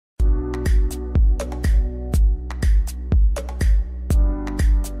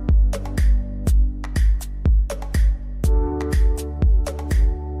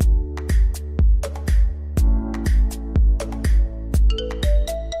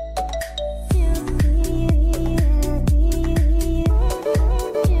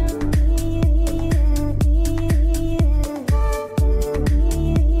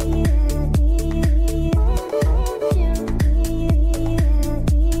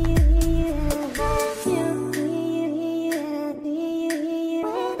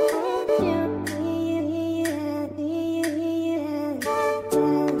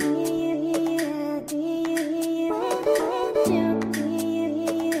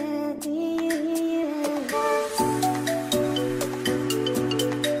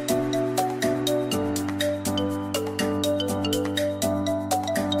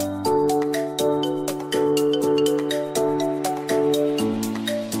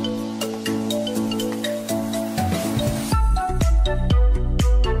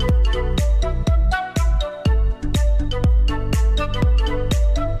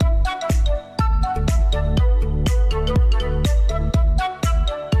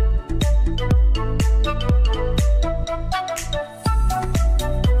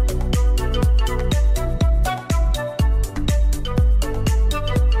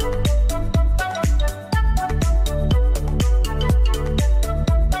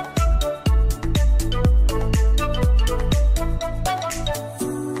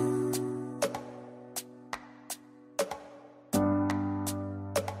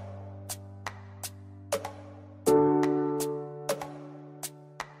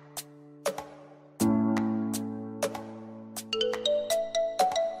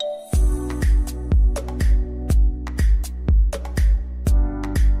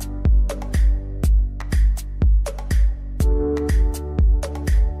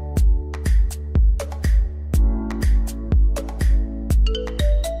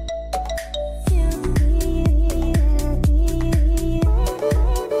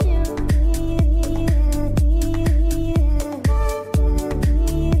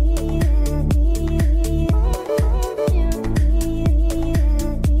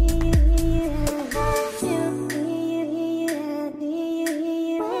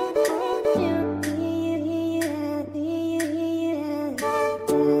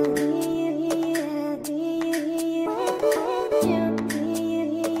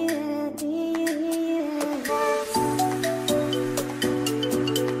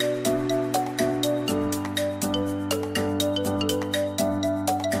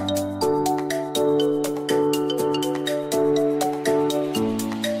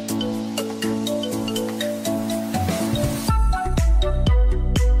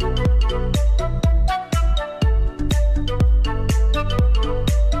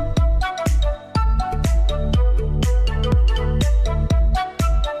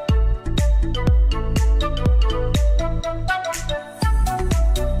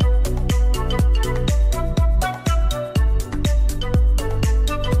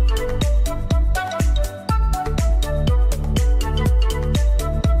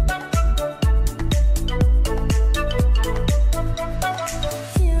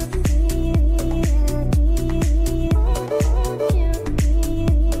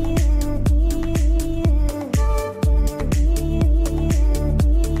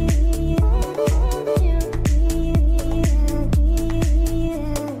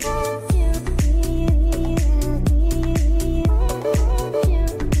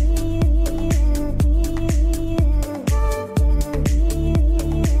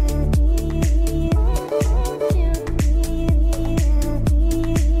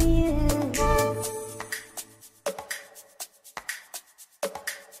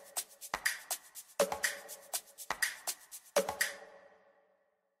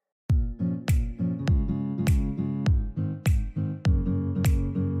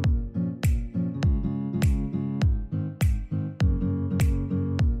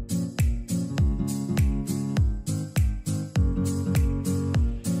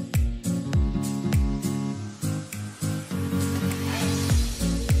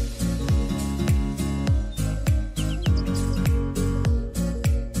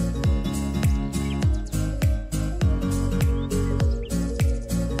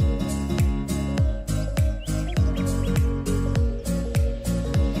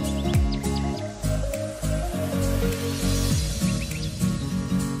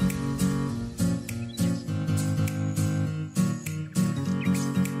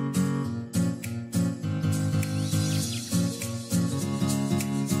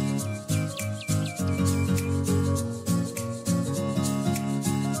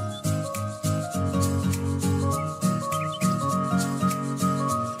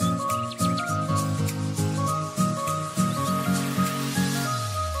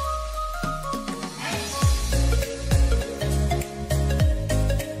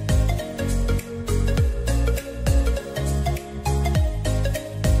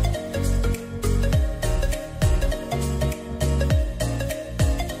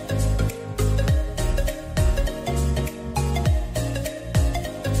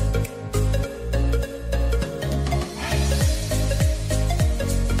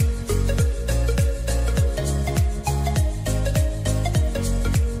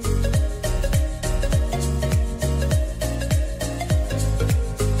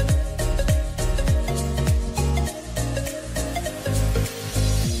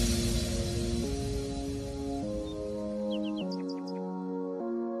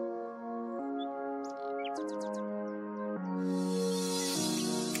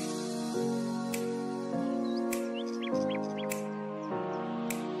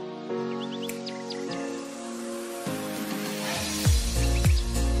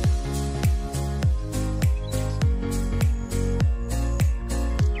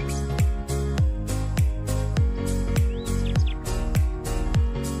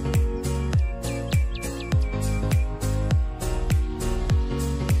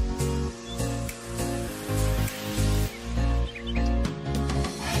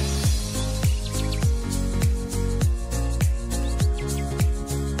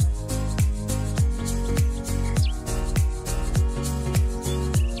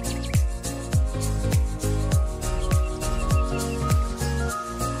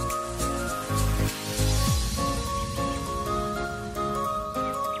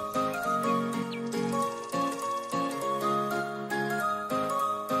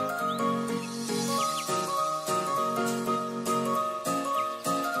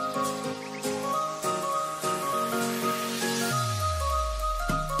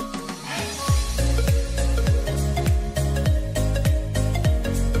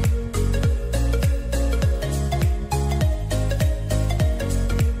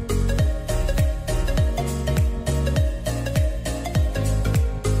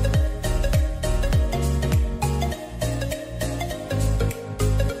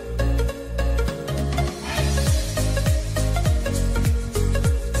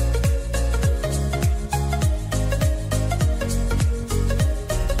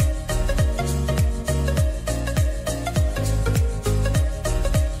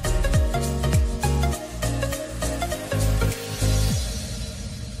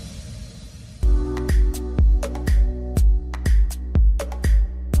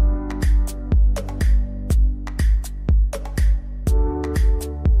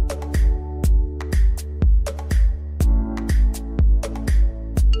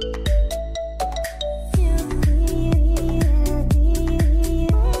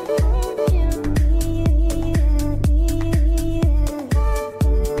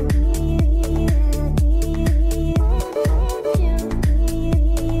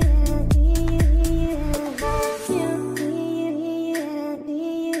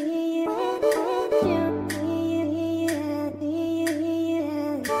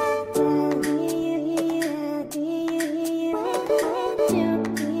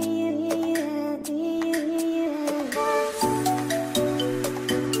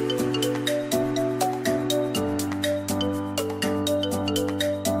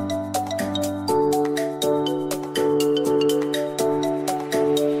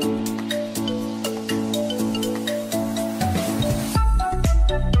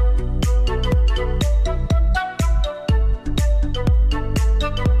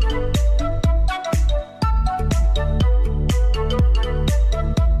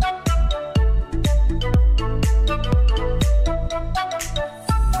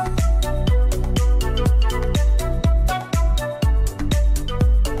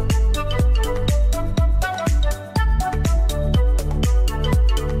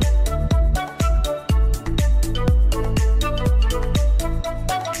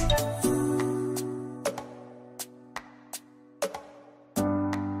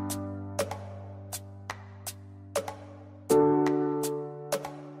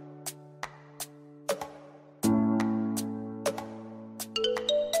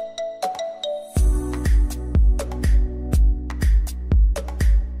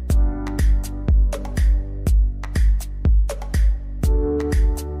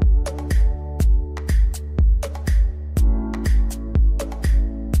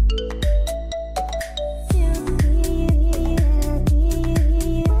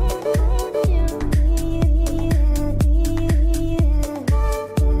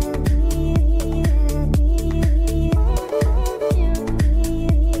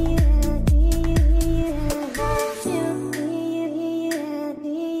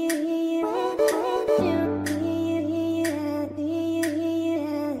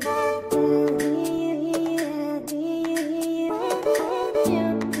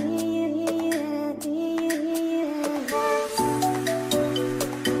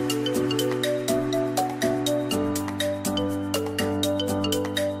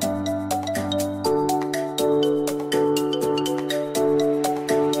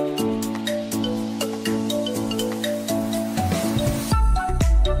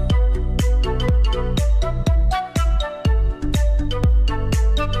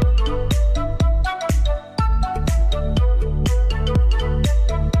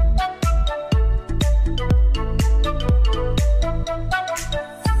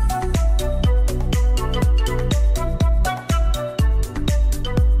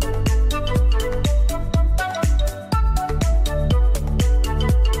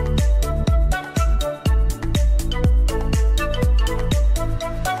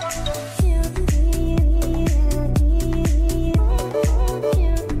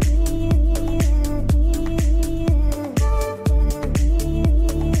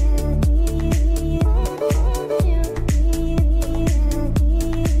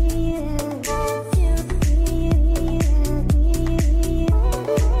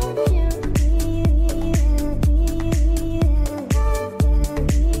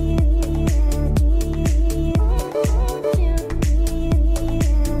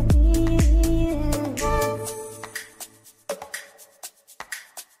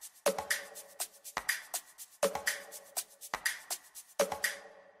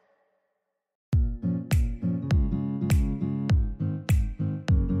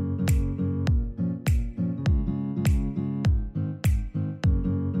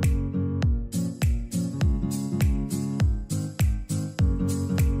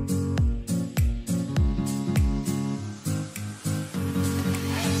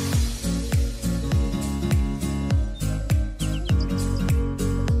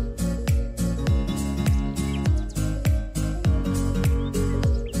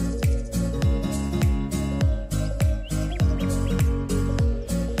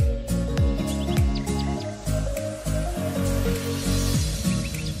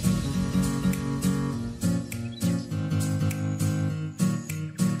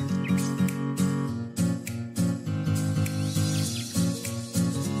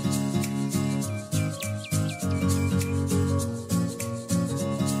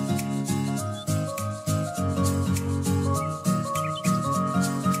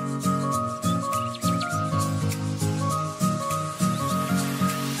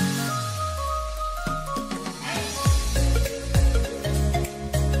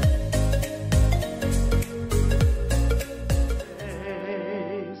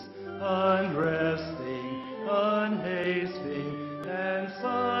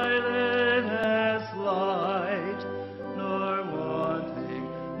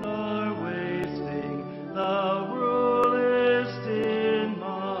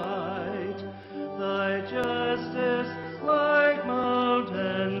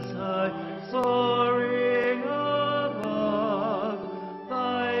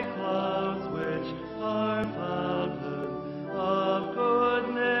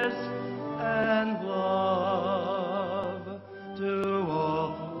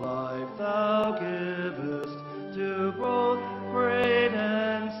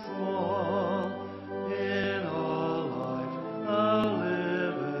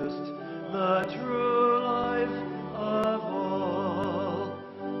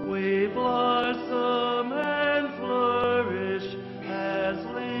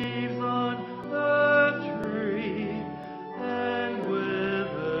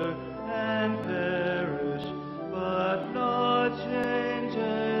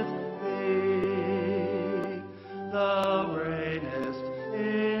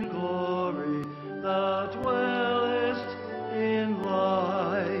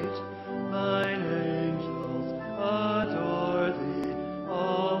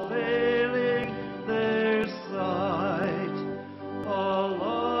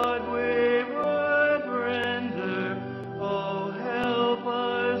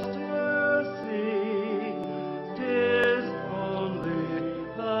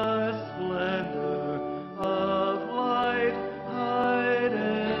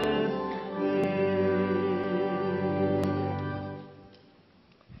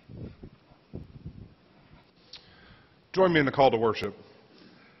Join me in the call to worship.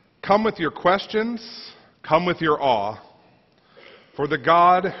 Come with your questions, come with your awe, for the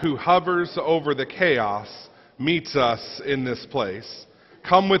God who hovers over the chaos meets us in this place.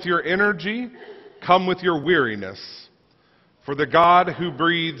 Come with your energy, come with your weariness, for the God who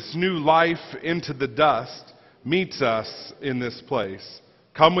breathes new life into the dust meets us in this place.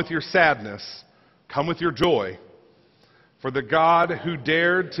 Come with your sadness, come with your joy, for the God who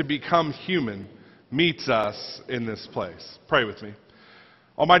dared to become human meets us in this place. Pray with me.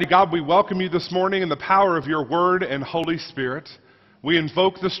 Almighty God, we welcome you this morning in the power of your word and Holy Spirit. We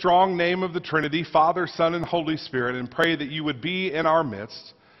invoke the strong name of the Trinity, Father, Son, and Holy Spirit, and pray that you would be in our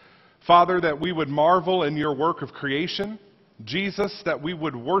midst. Father, that we would marvel in your work of creation. Jesus, that we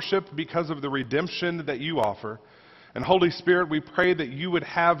would worship because of the redemption that you offer. And Holy Spirit, we pray that you would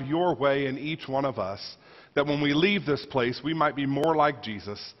have your way in each one of us, that when we leave this place, we might be more like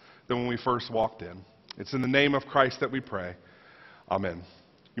Jesus than when we first walked in. It's in the name of Christ that we pray. Amen.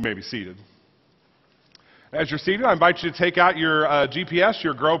 You may be seated. As you're seated, I invite you to take out your GPS,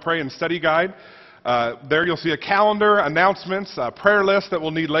 your Grow, Pray, and Study Guide. There you'll see a calendar, announcements, a prayer list that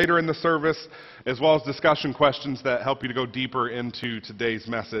we'll need later in the service, as well as discussion questions that help you to go deeper into today's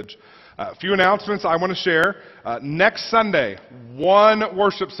message. A few announcements I want to share. Next Sunday, one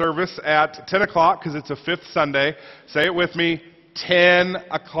worship service at 10 o'clock, because it's a fifth Sunday. Say it with me, 10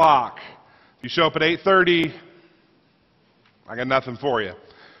 o'clock. If you show up at 8:30, I got nothing for you.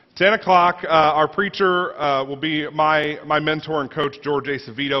 10 o'clock, our preacher will be my mentor and coach, George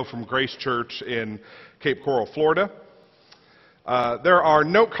Acevedo from Grace Church in Cape Coral, Florida. There are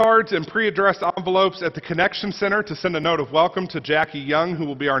note cards and pre-addressed envelopes at the Connection Center to send a note of welcome to Jackie Young, who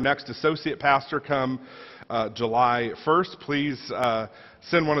will be our next associate pastor come July 1st. Please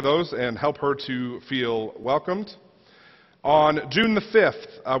send one of those and help her to feel welcomed. On June the 5th,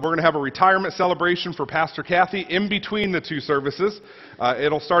 we're going to have a retirement celebration for Pastor Kathy in between the two services.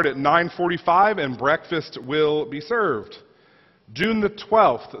 It'll start at 9:45 and breakfast will be served. June the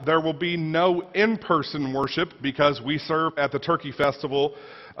 12th, there will be no in-person worship because we serve at the Turkey Festival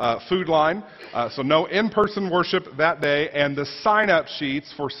food line. So no in-person worship that day, and the sign-up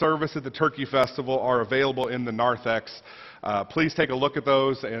sheets for service at the Turkey Festival are available in the narthex. Please take a look at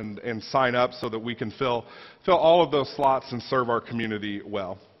those and sign up so that we can fill all of those slots and serve our community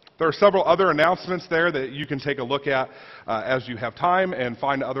well. There are several other announcements there that you can take a look at as you have time and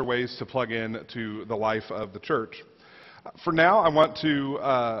find other ways to plug in to the life of the church. For now, I want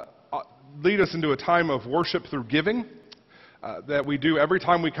to lead us into a time of worship through giving that we do every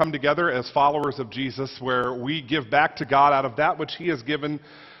time we come together as followers of Jesus, where we give back to God out of that which he has given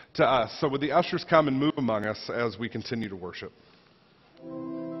to us. So would the ushers come and move among us as we continue to worship.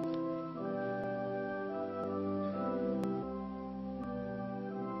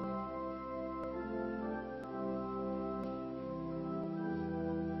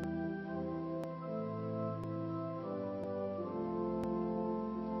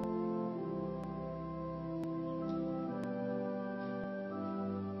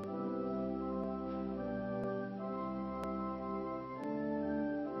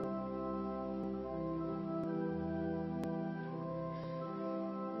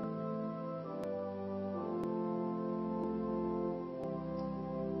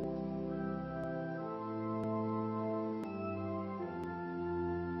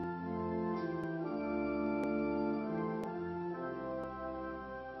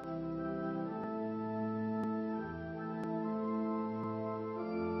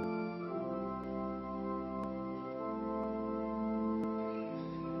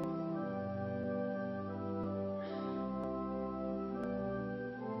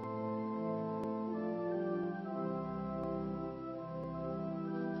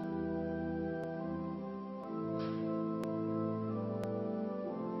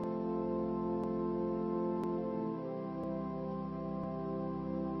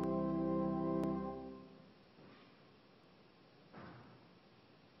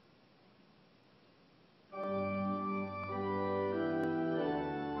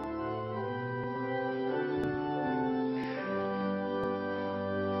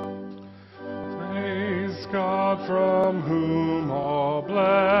 God, from whom all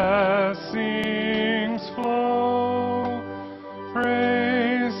blessings flow,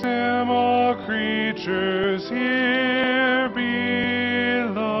 praise him, all creatures here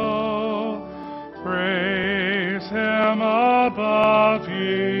below, praise him above,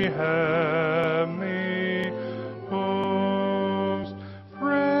 ye heavenly hosts,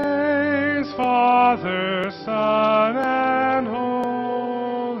 praise Father, Son, and Holy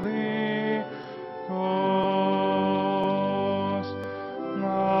Ghost.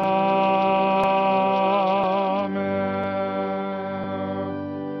 Amen.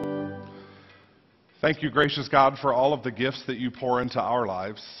 Thank you, gracious God, for all of the gifts that you pour into our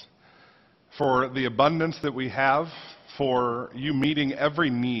lives, for the abundance that we have, for you meeting every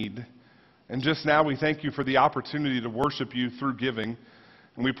need. And just now we thank you for the opportunity to worship you through giving.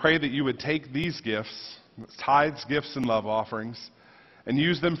 And we pray that you would take these gifts, tithes, gifts, and love offerings, and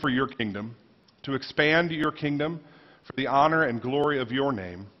use them for your kingdom, to expand your kingdom for the honor and glory of your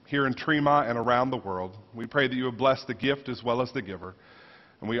name here in Tremont and around the world. We pray that you would bless the gift as well as the giver.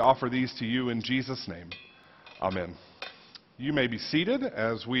 And we offer these to you in Jesus' name. Amen. You may be seated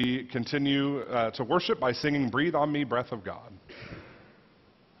as we continue to worship by singing Breathe on Me, Breath of God.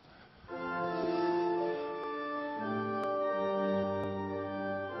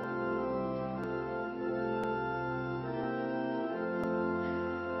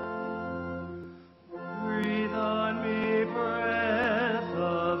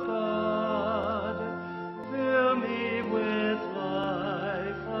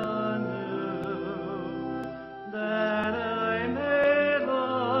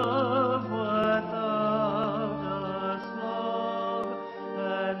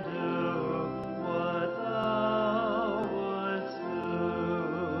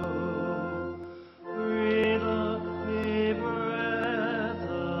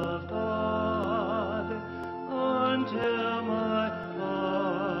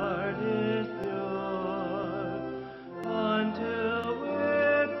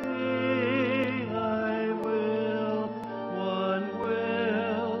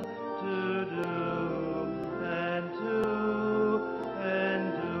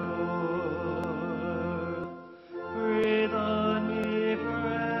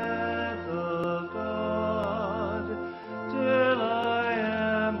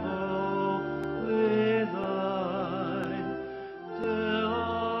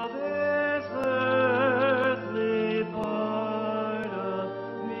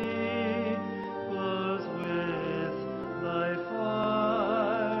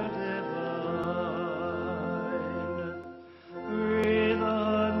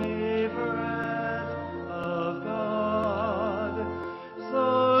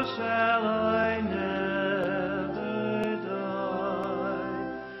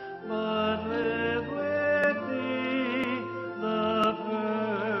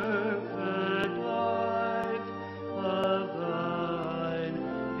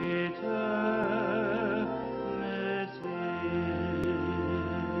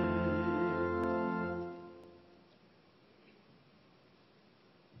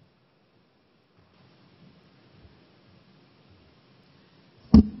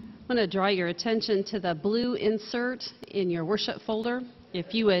 I want to draw your attention to the blue insert in your worship folder.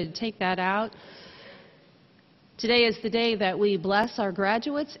 If you would take that out. Today is the day that we bless our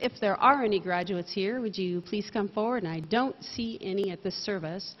graduates. If there are any graduates here, would you please come forward? And I don't see any at this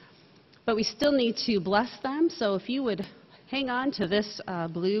service, but we still need to bless them. So if you would hang on to this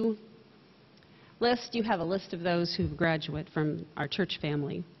blue list, you have a list of those who graduate from our church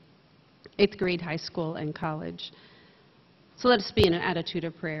family, 8th grade, high school, and college. So let us be in an attitude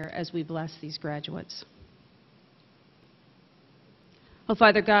of prayer as we bless these graduates. Oh,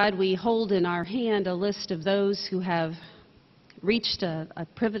 Father God, we hold in our hand a list of those who have reached a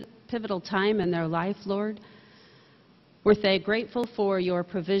pivotal time in their life, Lord. We're grateful for your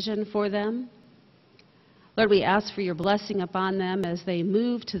provision for them. Lord, we ask for your blessing upon them as they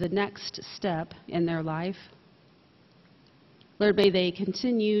move to the next step in their life. Lord, may they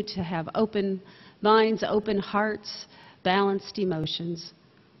continue to have open minds, open hearts, balanced emotions.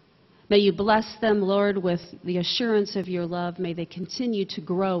 May you bless them, Lord, with the assurance of your love. May they continue to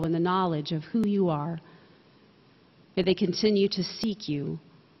grow in the knowledge of who you are. May they continue to seek you.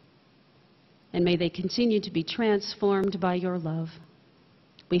 And may they continue to be transformed by your love.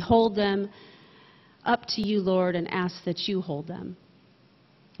 We hold them up to you, Lord, and ask that you hold them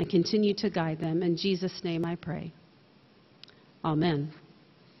and continue to guide them. In Jesus' name I pray. Amen.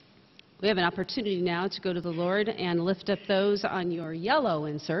 We have an opportunity now to go to the Lord and lift up those on your yellow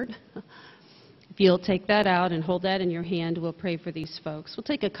insert. If you'll take that out and hold that in your hand, we'll pray for these folks. We'll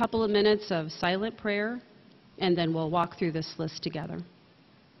take a couple of minutes of silent prayer, and then we'll walk through this list together.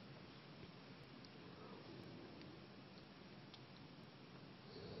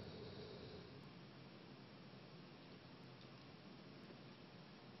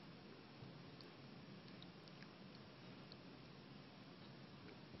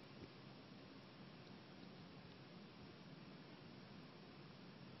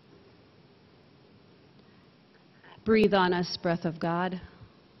 Breathe on us, breath of God.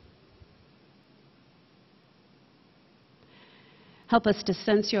 Help us to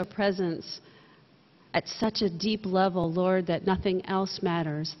sense your presence at such a deep level, Lord, that nothing else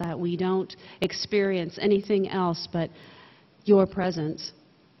matters, that we don't experience anything else but your presence.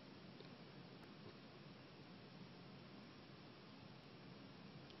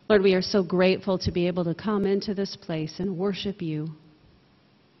 Lord, we are so grateful to be able to come into this place and worship you,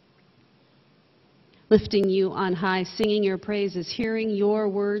 lifting you on high, singing your praises, hearing your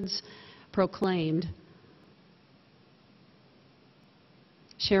words proclaimed,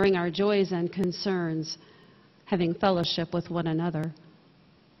 sharing our joys and concerns, having fellowship with one another.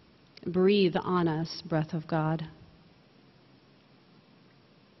 Breathe on us, breath of God.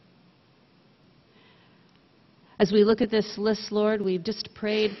 As we look at this list, Lord, we've just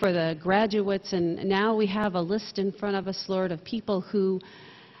prayed for the graduates, and now we have a list in front of us, Lord, of people who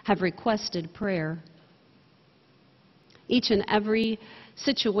have requested prayer. Each and every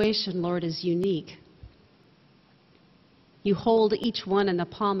situation, Lord, is unique. You hold each one in the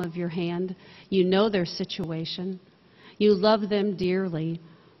palm of your hand. You know their situation. You love them dearly.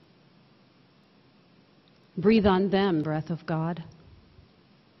 Breathe on them, breath of God.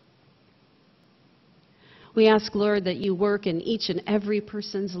 We ask, Lord, that you work in each and every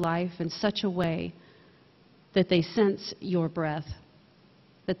person's life in such a way that they sense your breath,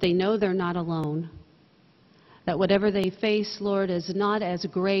 that they know they're not alone, that whatever they face, Lord, is not as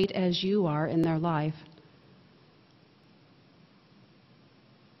great as you are in their life.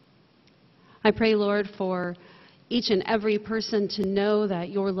 I pray, Lord, for each and every person to know that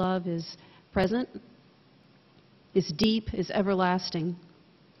your love is present, is deep, is everlasting.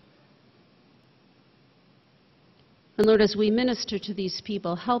 And Lord, as we minister to these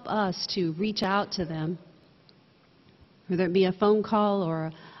people, help us to reach out to them, whether it be a phone call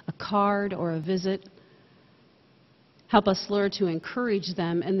or a card or a visit. Help us, Lord, to encourage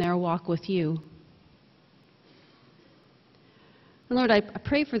them in their walk with you. And Lord, I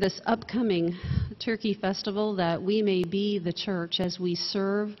pray for this upcoming Turkey Festival that we may be the church as we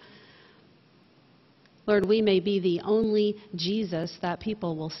serve. Lord, we may be the only Jesus that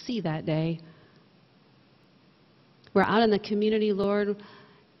people will see that day. We're out in the community, Lord,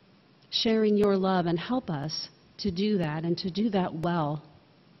 sharing your love, and help us to do that and to do that well.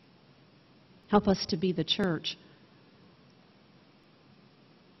 Help us to be the church.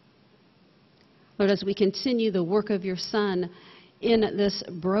 Lord, as we continue the work of your Son in this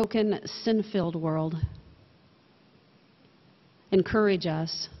broken, sin-filled world, encourage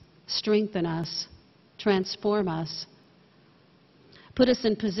us, strengthen us, transform us. Put us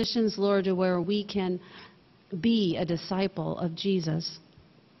in positions, Lord, to where we can be a disciple of Jesus.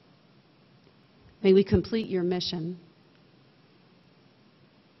 May we complete your mission.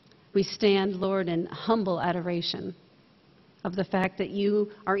 We stand, Lord, in humble adoration of the fact that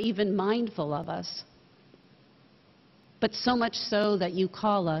you are even mindful of us, but so much so that you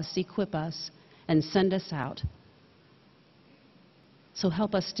call us, equip us, and send us out. So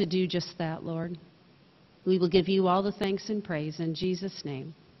help us to do just that, Lord. We will give you all the thanks and praise in Jesus'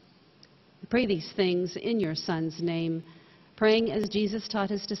 name. I pray these things in your Son's name, praying as Jesus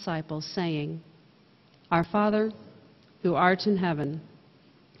taught his disciples, saying, Our Father, who art in heaven,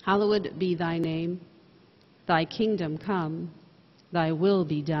 hallowed be thy name. Thy kingdom come, thy will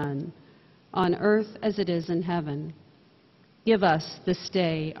be done, on earth as it is in heaven. Give us this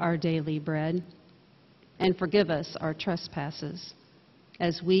day our daily bread, and forgive us our trespasses,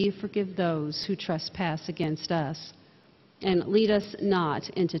 as we forgive those who trespass against us. And lead us not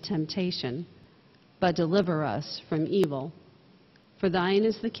into temptation, but deliver us from evil. For thine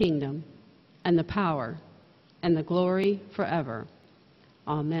is the kingdom, and the power, and the glory forever.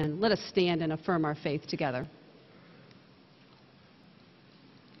 Amen. Let us stand and affirm our faith together.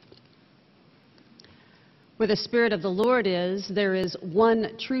 Where the Spirit of the Lord is, there is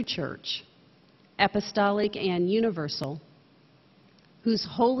one true church, apostolic and universal, whose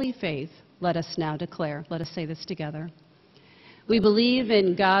holy faith let us now declare. Let us say this together. We believe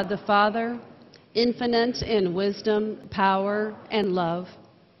in God the Father, infinite in wisdom, power, and love,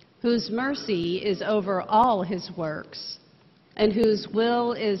 whose mercy is over all his works, and whose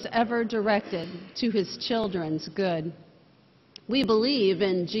will is ever directed to his children's good. We believe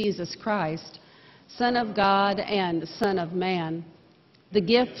in Jesus Christ, Son of God and Son of Man, the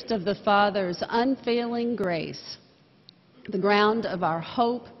gift of the Father's unfailing grace, the ground of our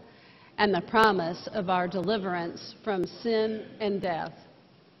hope, and the promise of our deliverance from sin and death.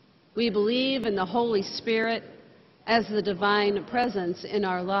 We believe in the Holy Spirit as the divine presence in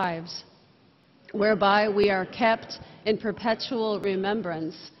our lives, whereby we are kept in perpetual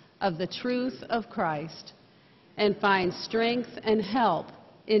remembrance of the truth of Christ and find strength and help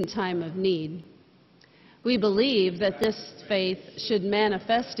in time of need. We believe that this faith should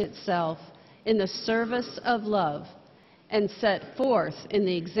manifest itself in the service of love and set forth in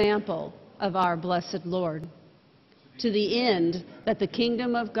the example of our blessed Lord, to the end that the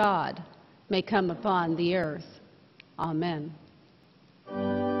kingdom of God may come upon the earth. Amen.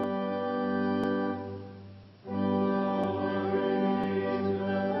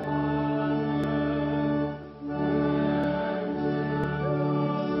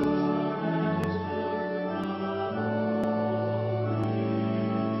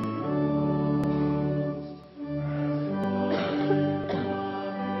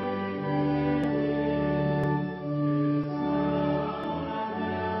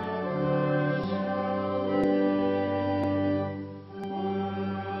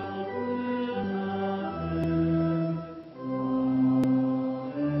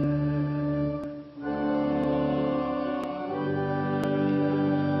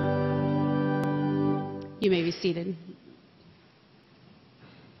 You may be seated.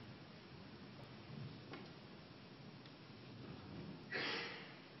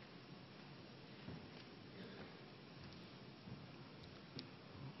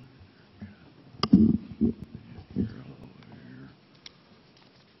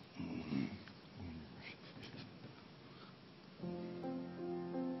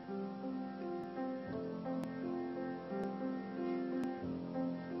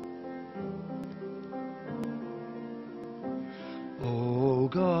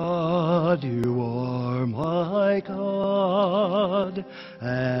 God, you are my God,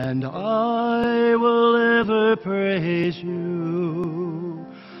 and I will ever praise you.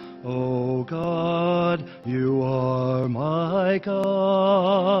 O God, you are my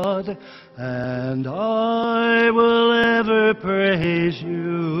God, and I will ever praise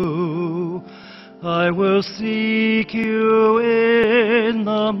you. I will seek you in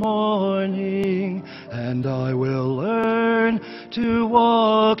the morning, and I will learn to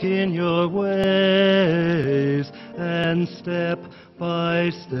walk in your ways, and step by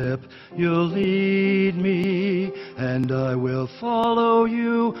step you'll lead me, and I will follow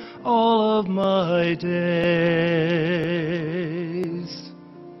you all of my days.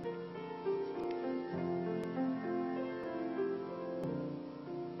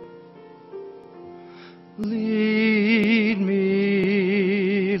 Lead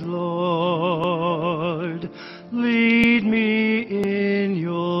me, Lord, lead me in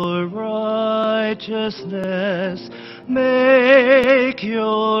your righteousness. Make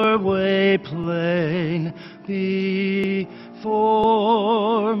your way plain before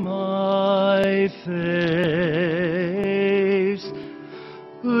my face.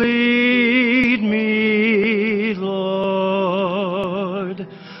 Lead me, Lord,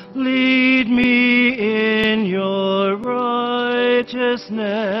 lead me in your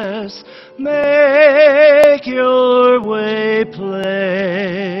righteousness. Make your way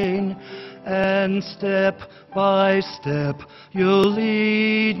plain, and step by step you'll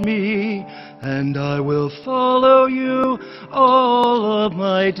lead me, and I will follow you all of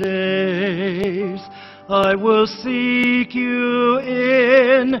my days. I will seek you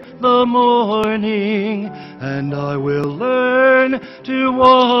in the morning, and I will learn to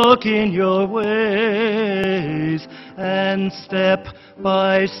walk in your ways, and step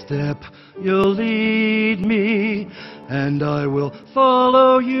by step you'll lead me, and I will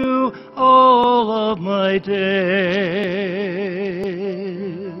follow you all of my days.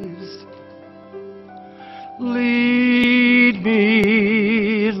 Lead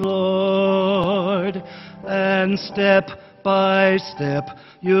me, Lord, and step by step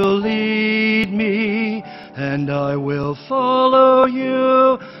you'll lead me, and I will follow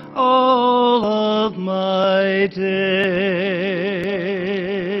you all of my days.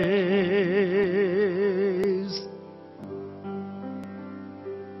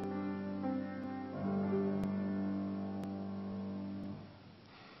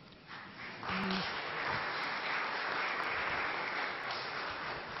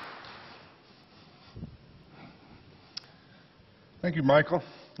 Thank you, Michael.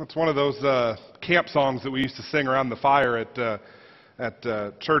 That's one of those camp songs that we used to sing around the fire at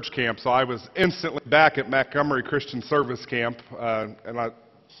church camp. So I was instantly back at Montgomery Christian Service Camp,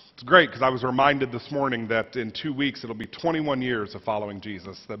 it's great because I was reminded this morning that in 2 weeks it'll be 21 years of following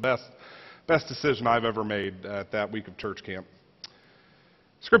Jesus. The best decision I've ever made at that week of church camp.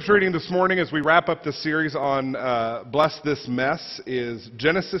 Scripture reading this morning as we wrap up this series on Bless This Mess is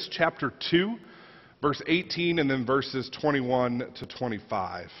Genesis chapter 2. Verse 18 and then verses 21 to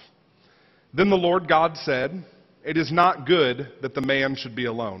 25. Then the Lord God said, "It is not good that the man should be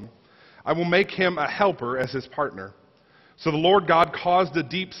alone. I will make him a helper as his partner." So the Lord God caused a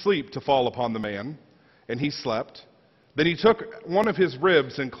deep sleep to fall upon the man, and he slept. Then he took one of his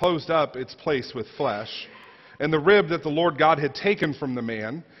ribs and closed up its place with flesh. And the rib that the Lord God had taken from the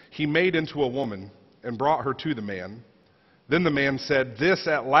man, he made into a woman and brought her to the man. Then the man said, "This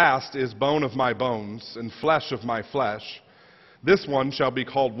at last is bone of my bones and flesh of my flesh. This one shall be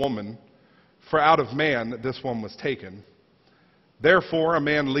called woman, for out of man this one was taken. Therefore a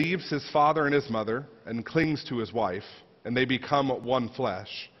man leaves his father and his mother and clings to his wife, and they become one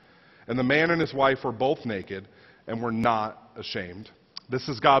flesh. And the man and his wife were both naked and were not ashamed." This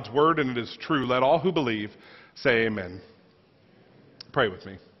is God's word, and it is true. Let all who believe say amen. Pray with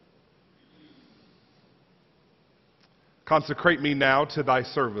me. Consecrate me now to thy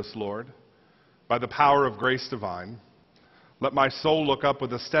service, Lord, by the power of grace divine. Let my soul look up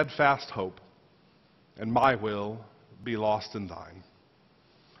with a steadfast hope, and my will be lost in thine.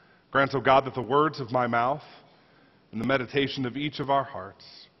 Grant, O God, that the words of my mouth and the meditation of each of our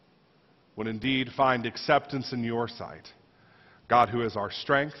hearts would indeed find acceptance in your sight, God, who is our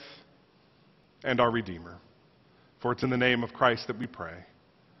strength and our Redeemer. For it's in the name of Christ that we pray.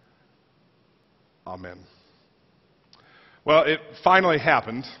 Amen. Well, it finally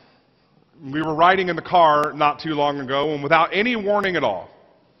happened. We were riding in the car not too long ago, and without any warning at all,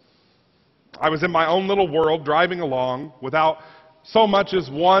 I was in my own little world driving along. Without so much as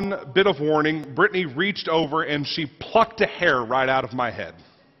one bit of warning, Brittany reached over and she plucked a hair right out of my head.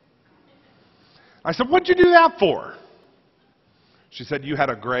 I said, "What'd you do that for?" She said, "You had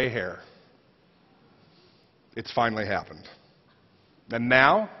a gray hair." It's finally happened. And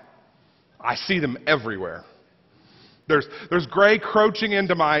now, I see them everywhere. There's gray crouching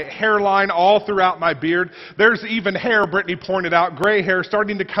into my hairline all throughout my beard. There's even hair, Brittany pointed out, gray hair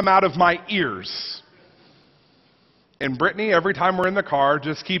starting to come out of my ears. And Brittany, every time we're in the car,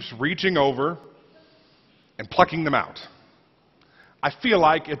 just keeps reaching over and plucking them out. I feel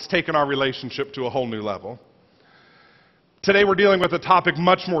like it's taken our relationship to a whole new level. Today we're dealing with a topic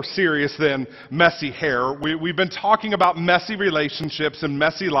much more serious than messy hair. We've been talking about messy relationships and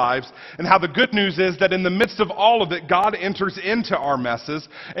messy lives, and how the good news is that in the midst of all of it, God enters into our messes,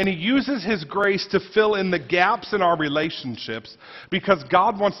 and He uses His grace to fill in the gaps in our relationships, because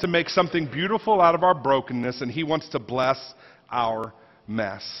God wants to make something beautiful out of our brokenness, and He wants to bless our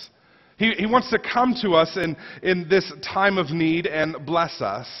mess. He wants to come to us in this time of need and bless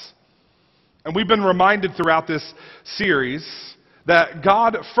us. And we've been reminded throughout this series that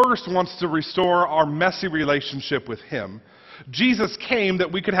God first wants to restore our messy relationship with Him. Jesus came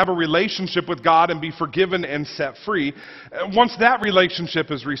that we could have a relationship with God and be forgiven and set free. Once that relationship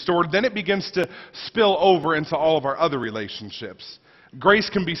is restored, then it begins to spill over into all of our other relationships.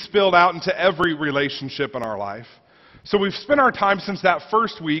 Grace can be spilled out into every relationship in our life. So we've spent our time since that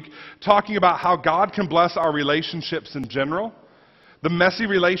first week talking about how God can bless our relationships in general, the messy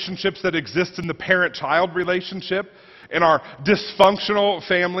relationships that exist in the parent-child relationship, in our dysfunctional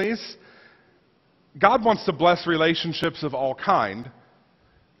families. God wants to bless relationships of all kind.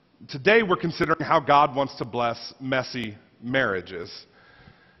 Today we're considering how God wants to bless messy marriages.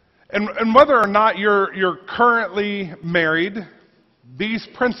 And whether or not you're currently married, these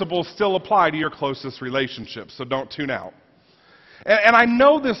principles still apply to your closest relationships, so don't tune out. And I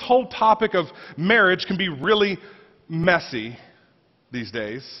know this whole topic of marriage can be really messy these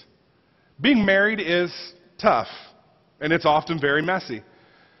days. Being married is tough, and it's often very messy.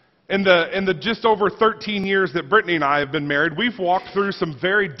 In the just over 13 years that Brittany and I have been married, we've walked through some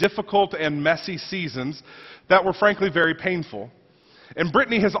very difficult and messy seasons that were frankly very painful. And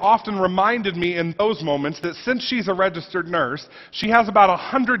Brittany has often reminded me in those moments that since she's a registered nurse, she has about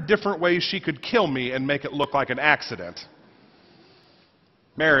 100 different ways she could kill me and make it look like an accident.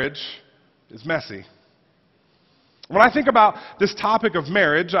 Marriage is messy. When I think about this topic of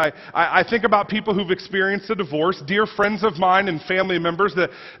marriage, I think about people who've experienced a divorce, dear friends of mine and family members, that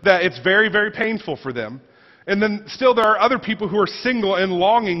it's very, very painful for them. And then still there are other people who are single and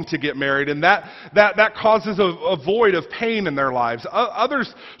longing to get married, and that causes a void of pain in their lives.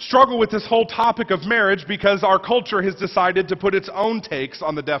 Others struggle with this whole topic of marriage because our culture has decided to put its own takes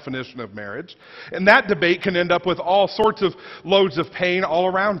on the definition of marriage. And that debate can end up with all sorts of loads of pain all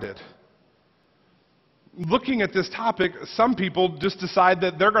around it. Looking at this topic, some people just decide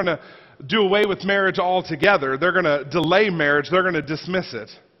that they're going to do away with marriage altogether. They're going to delay marriage. They're going to dismiss it.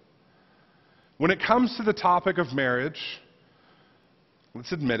 When it comes to the topic of marriage,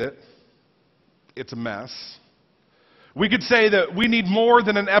 let's admit it, it's a mess. We could say that we need more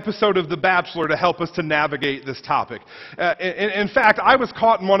than an episode of The Bachelor to help us to navigate this topic. In fact, I was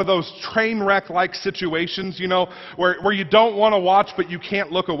caught in one of those train wreck-like situations, where you don't want to watch but you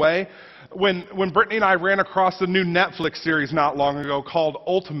can't look away. When Brittany and I ran across a new Netflix series not long ago called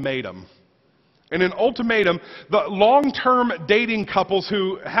Ultimatum. In an ultimatum, the long-term dating couples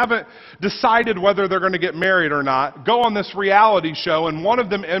who haven't decided whether they're going to get married or not go on this reality show, and one of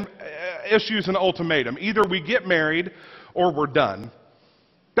them issues an ultimatum. Either we get married or we're done.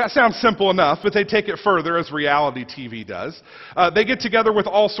 That sounds simple enough, but they take it further, as reality TV does. They get together with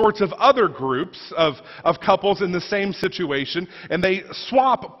all sorts of other groups of couples in the same situation, and they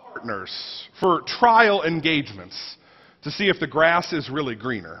swap partners for trial engagements to see if the grass is really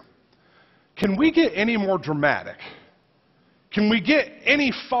greener. Can we get any more dramatic? Can we get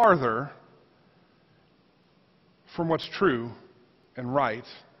any farther from what's true and right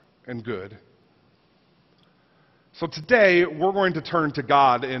and good? So today, we're going to turn to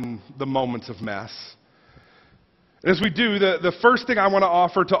God in the moments of mess. And as we do, the first thing I want to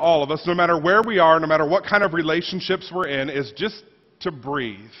offer to all of us, no matter where we are, no matter what kind of relationships we're in, is just to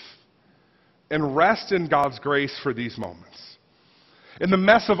breathe and rest in God's grace for these moments. In the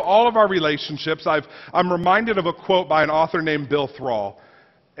mess of all of our relationships, I'm reminded of a quote by an author named Bill Thrall.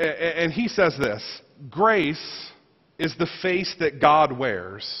 And he says this: "Grace is the face that God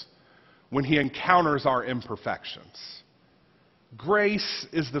wears when he encounters our imperfections." Grace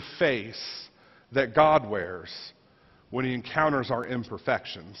is the face that God wears when he encounters our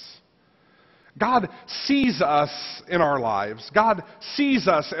imperfections. God sees us in our lives. God sees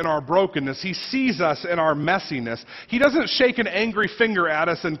us in our brokenness. He sees us in our messiness. He doesn't shake an angry finger at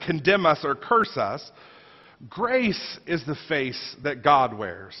us and condemn us or curse us. Grace is the face that God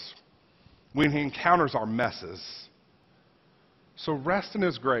wears when he encounters our messes. So rest in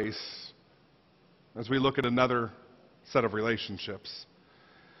his grace as we look at another set of relationships.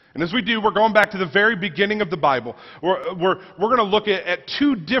 And as we do, we're going back to the very beginning of the Bible. We're going to look at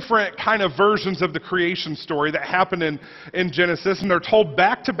two different kind of versions of the creation story that happen in Genesis, and they're told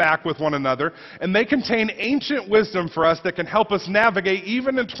back to back with one another, and they contain ancient wisdom for us that can help us navigate,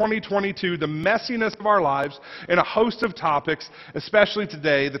 even in 2022, the messiness of our lives in a host of topics, especially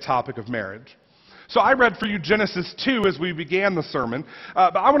today, the topic of marriage. So I read for you Genesis 2 as we began the sermon,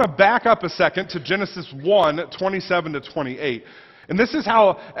 but I want to back up a second to Genesis 1, 27 to 28. And this is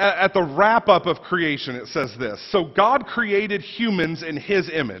how, at the wrap-up of creation, it says this: "So God created humans in his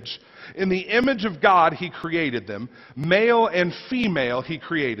image. In the image of God he created them. Male and female he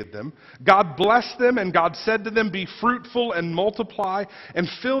created them. God blessed them, and God said to them, 'Be fruitful and multiply and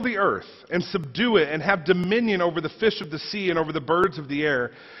fill the earth and subdue it and have dominion over the fish of the sea and over the birds of the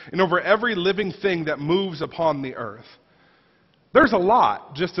air and over every living thing that moves upon the earth.'" There's a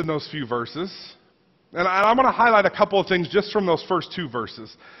lot just in those few verses. And I'm going to highlight a couple of things just from those first two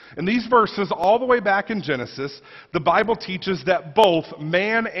verses. In these verses, all the way back in Genesis, the Bible teaches that both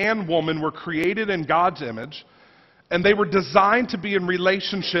man and woman were created in God's image, and they were designed to be in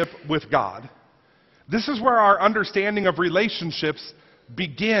relationship with God. This is where our understanding of relationships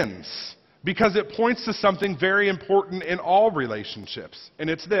begins, because it points to something very important in all relationships, and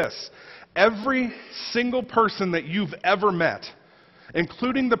it's this: every single person that you've ever met,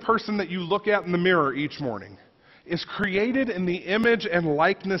 including the person that you look at in the mirror each morning, is created in the image and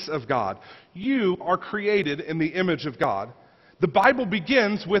likeness of God. You are created in the image of God. The Bible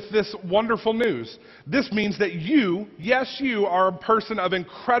begins with this wonderful news. This means that you, yes, you are a person of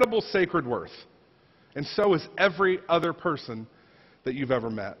incredible sacred worth. And so is every other person that you've ever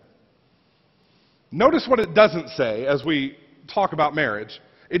met. Notice what it doesn't say as we talk about marriage.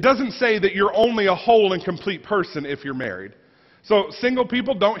 It doesn't say that you're only a whole and complete person if you're married. So single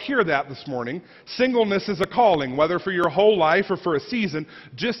people, don't hear that this morning. Singleness is a calling, whether for your whole life or for a season,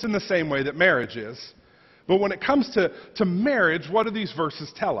 just in the same way that marriage is. But when it comes to marriage, what do these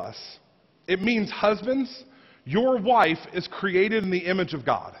verses tell us? It means, husbands, your wife is created in the image of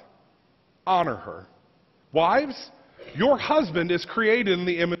God. Honor her. Wives, your husband is created in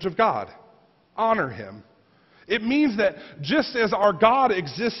the image of God. Honor him. It means that just as our God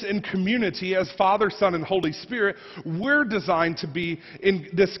exists in community as Father, Son, and Holy Spirit, we're designed to be in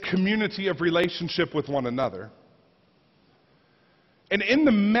this community of relationship with one another. And in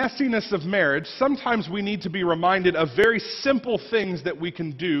the messiness of marriage, sometimes we need to be reminded of very simple things that we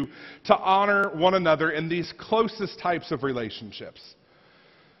can do to honor one another in these closest types of relationships.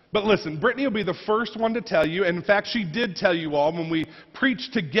 But listen, Brittany will be the first one to tell you, and in fact she did tell you all when we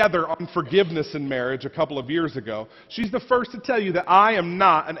preached together on forgiveness in marriage a couple of years ago. She's the first to tell you that I am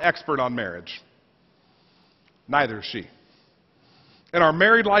not an expert on marriage. Neither is she. In our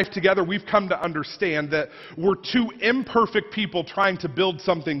married life together, we've come to understand that we're two imperfect people trying to build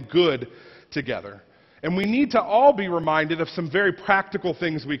something good together. And we need to all be reminded of some very practical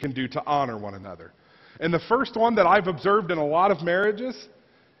things we can do to honor one another. And the first one that I've observed in a lot of marriages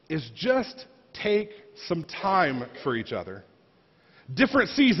is just take some time for each other. Different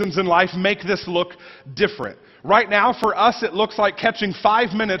seasons in life make this look different. Right now, for us, it looks like catching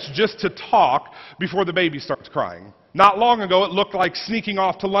 5 minutes just to talk before the baby starts crying. Not long ago, it looked like sneaking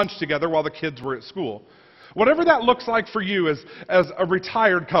off to lunch together while the kids were at school. Whatever that looks like for you as a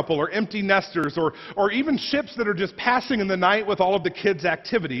retired couple or empty nesters or even ships that are just passing in the night with all of the kids'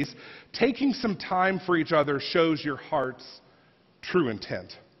 activities, taking some time for each other shows your heart's true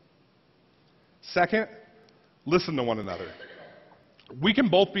intent. Second, listen to one another. We can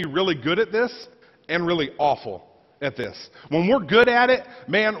both be really good at this and really awful at this. When we're good at it,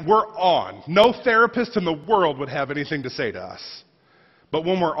 man, we're on. No therapist in the world would have anything to say to us. But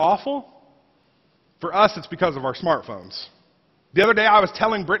when we're awful, for us, it's because of our smartphones. The other day, I was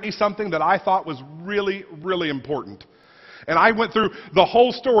telling Brittany something that I thought was really, really important. And I went through the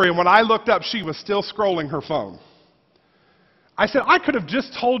whole story, and when I looked up, she was still scrolling her phone. I said, I could have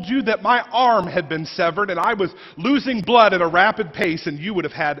just told you that my arm had been severed and I was losing blood at a rapid pace, and you would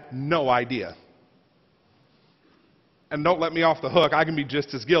have had no idea. And don't let me off the hook. I can be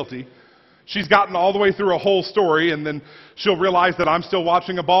just as guilty. She's gotten all the way through a whole story, and then she'll realize that I'm still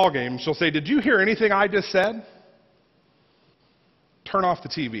watching a ball game. She'll say, did you hear anything I just said? Turn off the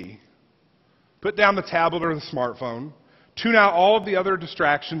TV. Put down the tablet or the smartphone. Tune out all of the other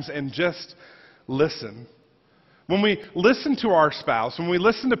distractions and just listen. When we listen to our spouse, when we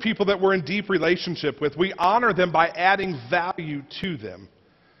listen to people that we're in deep relationship with, we honor them by adding value to them.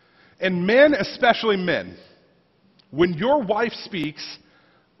 And men, especially men, when your wife speaks,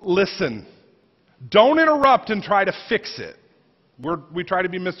 listen. Don't interrupt and try to fix it. We try to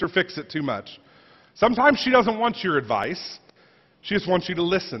be Mr. Fix-It too much. Sometimes she doesn't want your advice. She just wants you to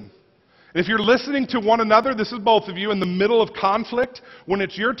listen. And if you're listening to one another, this is both of you, in the middle of conflict, when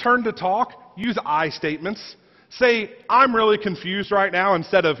it's your turn to talk, use I statements. Say, I'm really confused right now,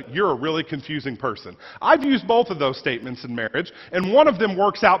 instead of, you're a really confusing person. I've used both of those statements in marriage, and one of them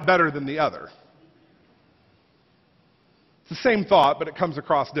works out better than the other. It's the same thought, but it comes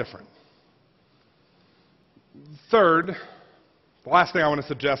across different. Third, the last thing I want to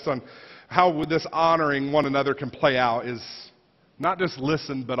suggest on how this honoring one another can play out is not just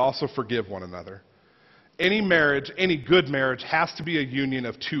listen, but also forgive one another. Any marriage, any good marriage, has to be a union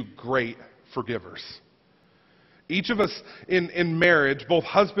of two great forgivers. Each of us in marriage, both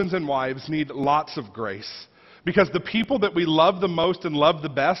husbands and wives, need lots of grace. Because the people that we love the most and love the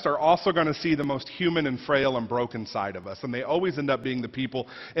best are also going to see the most human and frail and broken side of us. And they always end up being the people,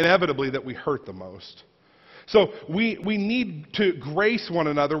 inevitably, that we hurt the most. So we need to grace one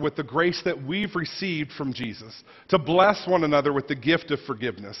another with the grace that we've received from Jesus. To bless one another with the gift of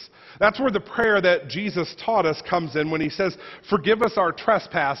forgiveness. That's where the prayer that Jesus taught us comes in when he says, forgive us our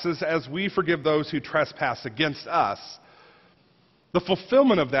trespasses as we forgive those who trespass against us. The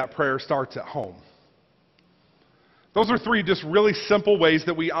fulfillment of that prayer starts at home. Those are three just really simple ways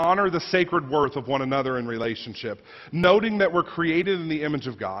that we honor the sacred worth of one another in relationship, noting that we're created in the image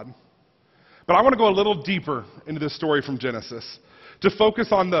of God. But I want to go a little deeper into this story from Genesis to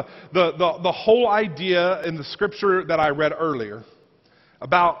focus on the whole idea in the scripture that I read earlier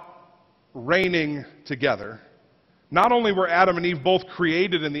about reigning together. Not only were Adam and Eve both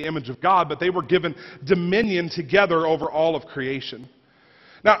created in the image of God, but they were given dominion together over all of creation.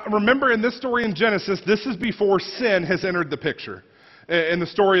 Now, remember, in this story in Genesis, this is before sin has entered the picture in the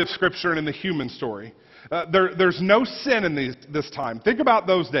story of Scripture and in the human story. There's no sin in this time. Think about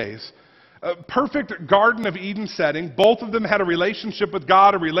those days. A perfect Garden of Eden setting. Both of them had a relationship with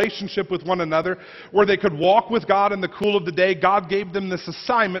God, a relationship with one another, where they could walk with God in the cool of the day. God gave them this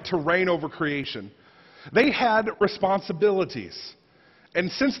assignment to reign over creation. They had responsibilities.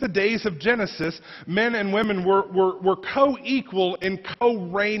 And since the days of Genesis, men and women were co-equal in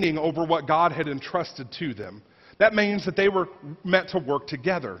co-reigning over what God had entrusted to them. That means that they were meant to work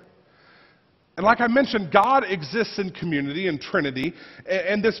together. And like I mentioned, God exists in community and Trinity,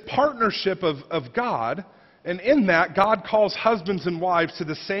 and this partnership of God, and in that, God calls husbands and wives to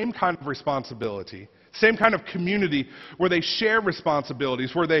the same kind of responsibility, same kind of community where they share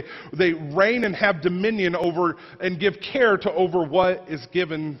responsibilities, where they reign and have dominion over and give care to over what is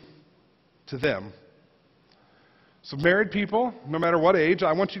given to them. So married people, no matter what age,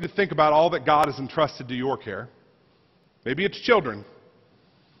 I want you to think about all that God has entrusted to your care. Maybe it's children.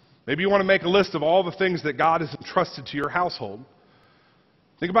 Maybe you want to make a list of all the things that God has entrusted to your household.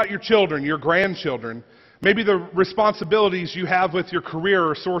 Think about your children, your grandchildren, maybe the responsibilities you have with your career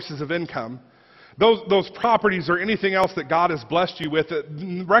or sources of income. Those properties or anything else that God has blessed you with,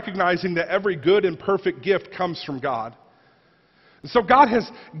 recognizing that every good and perfect gift comes from God. And so God has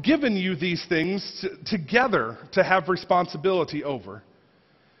given you these things together to have responsibility over.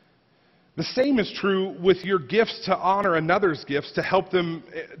 The same is true with your gifts to honor another's gifts, to help them,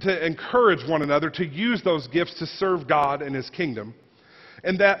 to encourage one another, to use those gifts to serve God and His kingdom.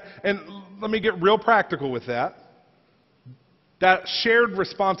 And let me get real practical with that. That shared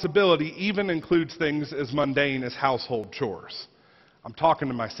responsibility even includes things as mundane as household chores. I'm talking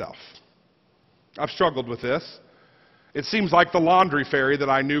to myself. I've struggled with this. It seems like the laundry fairy that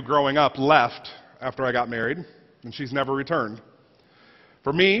I knew growing up left after I got married, and she's never returned.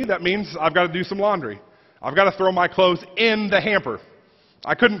 For me, that means I've got to do some laundry. I've got to throw my clothes in the hamper.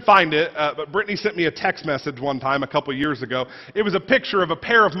 I couldn't find it, but Brittany sent me a text message one time a couple years ago. It was a picture of a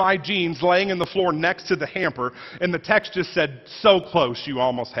pair of my jeans laying in the floor next to the hamper, and the text just said, "So close, you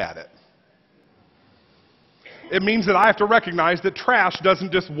almost had it." It means that I have to recognize that trash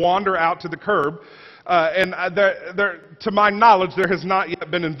doesn't just wander out to the curb, to my knowledge, there has not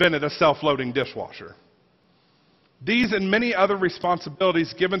yet been invented a self-loading dishwasher. These and many other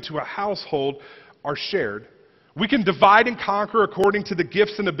responsibilities given to a household are shared. We can divide and conquer according to the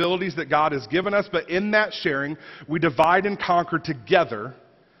gifts and abilities that God has given us, but in that sharing, we divide and conquer together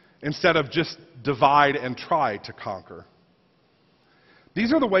instead of just divide and try to conquer.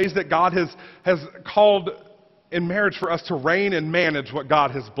 These are the ways that God has called in marriage for us to reign and manage what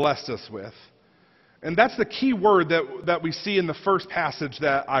God has blessed us with. And that's the key word that we see in the first passage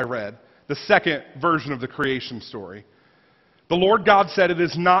that I read, the second version of the creation story. The Lord God said, "It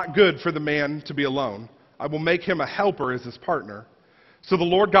is not good for the man to be alone. I will make him a helper as his partner." So the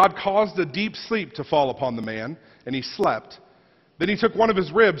Lord God caused a deep sleep to fall upon the man, and he slept. Then he took one of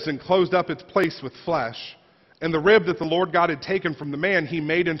his ribs and closed up its place with flesh. And the rib that the Lord God had taken from the man, he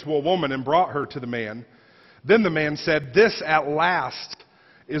made into a woman and brought her to the man. Then the man said, "This at last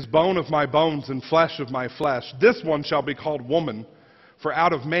is bone of my bones and flesh of my flesh. This one shall be called woman, for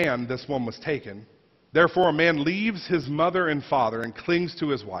out of man this one was taken. Therefore a man leaves his mother and father and clings to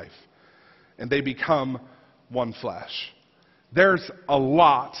his wife, and they become one flesh." There's a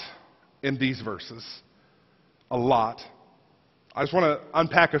lot in these verses. A lot. I just want to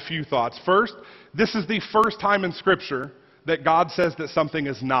unpack a few thoughts. First, this is the first time in Scripture that God says that something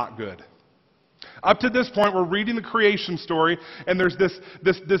is not good. Up to this point, we're reading the creation story, and there's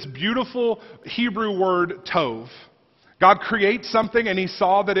this beautiful Hebrew word, tov. God creates something, and He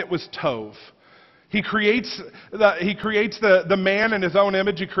saw that it was tov. He creates the man in His own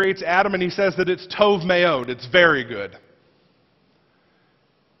image. He creates Adam, and He says that it's tov meod. It's very good.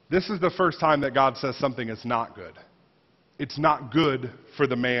 This is the first time that God says something is not good. It's not good for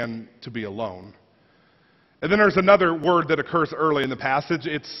the man to be alone. And then there's another word that occurs early in the passage.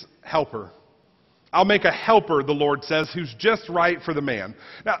 It's helper. "I'll make a helper," the Lord says, "who's just right for the man."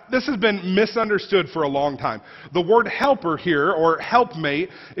 Now, this has been misunderstood for a long time. The word helper here, or helpmate,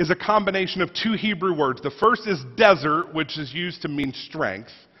 is a combination of two Hebrew words. The first is desert, which is used to mean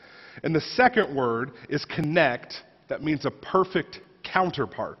strength. And the second word is connect, that means a perfect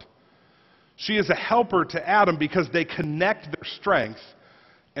counterpart. She is a helper to Adam because they connect their strength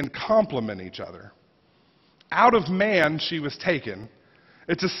and complement each other. Out of man she was taken.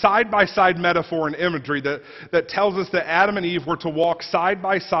 It's a side-by-side metaphor and imagery that tells us that Adam and Eve were to walk side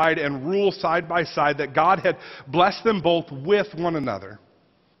by side and rule side by side, that God had blessed them both with one another.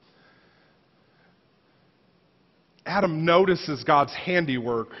 Adam notices God's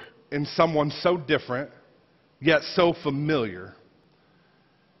handiwork in someone so different, yet so familiar.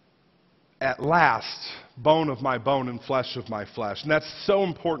 At last, bone of my bone and flesh of my flesh. And that's so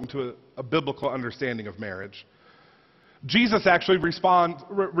important to a biblical understanding of marriage. Jesus actually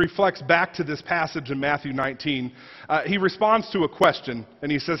reflects back to this passage in Matthew 19. He responds to a question,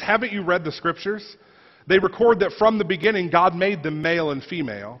 and he says, "Haven't you read the Scriptures? They record that from the beginning God made them male and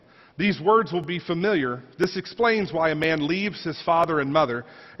female. These words will be familiar. This explains why a man leaves his father and mother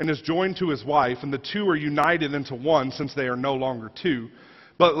and is joined to his wife, and the two are united into one, since they are no longer two.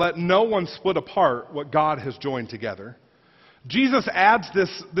 But let no one split apart what God has joined together." Jesus adds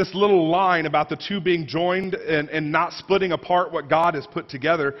this little line about the two being joined and not splitting apart what God has put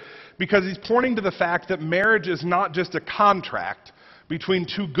together, because he's pointing to the fact that marriage is not just a contract between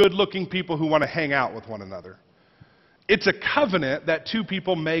two good-looking people who want to hang out with one another. It's a covenant that two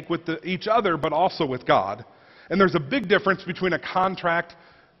people make with each other, but also with God. And there's a big difference between a contract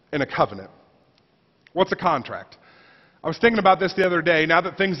and a covenant. What's a contract? I was thinking about this the other day. Now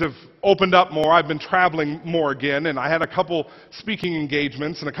that things have opened up more, I've been traveling more again, and I had a couple speaking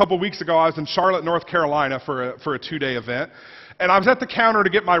engagements. And a couple weeks ago, I was in Charlotte, North Carolina for a two-day event. And I was at the counter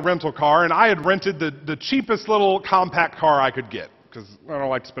to get my rental car, and I had rented the cheapest little compact car I could get, because I don't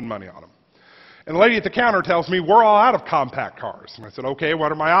like to spend money on them. And the lady at the counter tells me, "We're all out of compact cars." And I said, "Okay,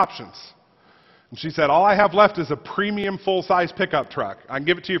 what are my options?" And she said, all I have left is a premium full-size pickup truck. I can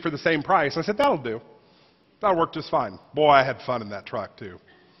give it to you for the same price. I said, that'll do. That'll work just fine. Boy, I had fun in that truck too.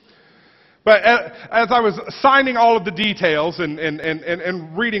 But as I was signing all of the details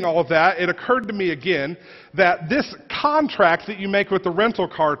and reading all of that, it occurred to me again that this contract that you make with the rental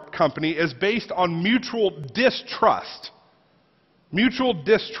car company is based on mutual distrust. Mutual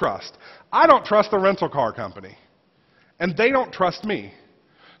distrust. I don't trust the rental car company, and they don't trust me.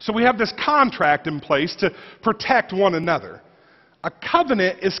 So we have this contract in place to protect one another. A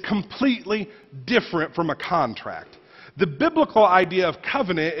covenant is completely different from a contract. The biblical idea of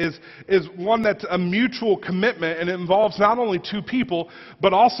covenant is one that's a mutual commitment, and it involves not only two people,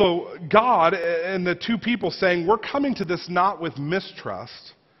 but also God and the two people saying, we're coming to this not with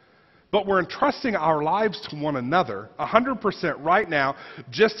mistrust, but we're entrusting our lives to one another 100% right now,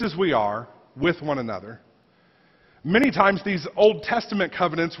 just as we are with one another. Many times these Old Testament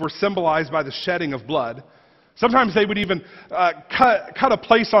covenants were symbolized by the shedding of blood. Sometimes they would even cut a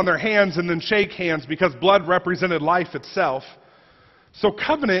place on their hands and then shake hands because blood represented life itself. So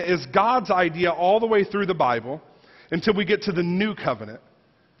covenant is God's idea all the way through the Bible until we get to the new covenant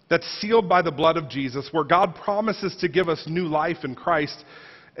that's sealed by the blood of Jesus, where God promises to give us new life in Christ,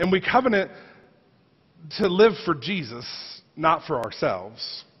 and we covenant to live for Jesus, not for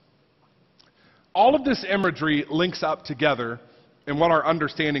ourselves. All of this imagery links up together in what our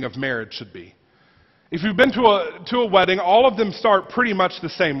understanding of marriage should be. If you've been to a wedding, all of them start pretty much the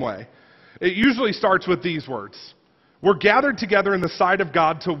same way. It usually starts with these words. We're gathered together in the sight of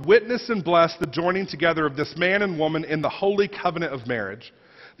God to witness and bless the joining together of this man and woman in the holy covenant of marriage.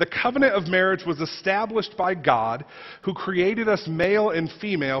 The covenant of marriage was established by God, who created us male and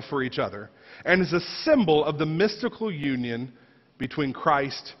female for each other, and is a symbol of the mystical union between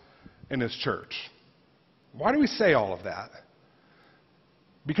Christ and His church. Why do we say all of that?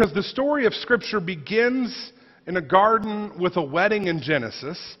 Because the story of Scripture begins in a garden with a wedding in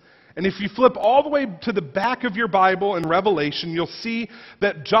Genesis. And if you flip all the way to the back of your Bible in Revelation, you'll see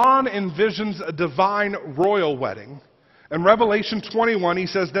that John envisions a divine royal wedding. In Revelation 21, he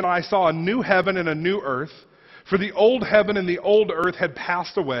says, Then I saw a new heaven and a new earth, for the old heaven and the old earth had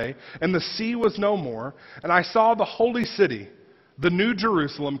passed away, and the sea was no more. And I saw the holy city, the new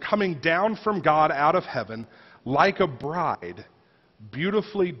Jerusalem, coming down from God out of heaven, like a bride,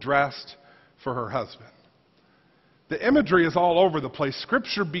 beautifully dressed for her husband. The imagery is all over the place.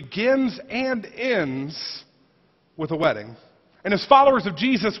 Scripture begins and ends with a wedding. And as followers of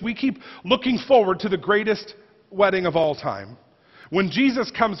Jesus, we keep looking forward to the greatest wedding of all time. When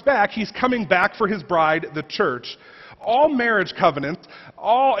Jesus comes back, He's coming back for His bride, the church. All marriage covenants,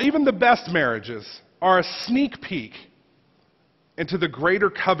 even the best marriages, are a sneak peek into the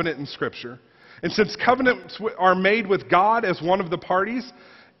greater covenant in Scripture. And since covenants are made with God as one of the parties,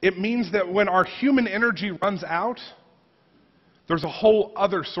 it means that when our human energy runs out, there's a whole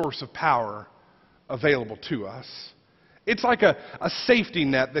other source of power available to us. It's like a safety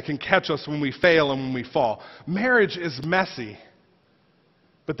net that can catch us when we fail and when we fall. Marriage is messy,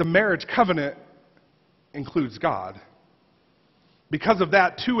 but the marriage covenant includes God. Because of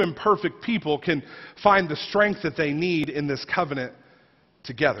that, two imperfect people can find the strength that they need in this covenant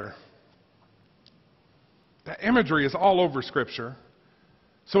together. That imagery is all over Scripture.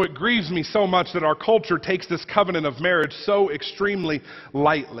 So it grieves me so much that our culture takes this covenant of marriage so extremely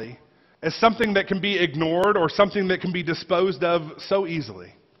lightly, as something that can be ignored or something that can be disposed of so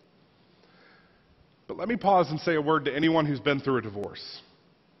easily. But let me pause and say a word to anyone who's been through a divorce.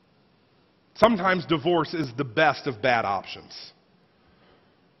 Sometimes divorce is the best of bad options.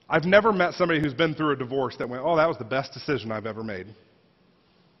 I've never met somebody who's been through a divorce that went, oh, that was the best decision I've ever made.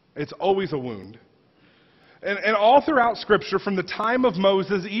 It's always a wound. And all throughout Scripture, from the time of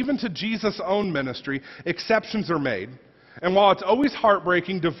Moses even to Jesus' own ministry, exceptions are made. And while it's always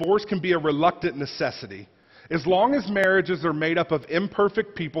heartbreaking, divorce can be a reluctant necessity. As long as marriages are made up of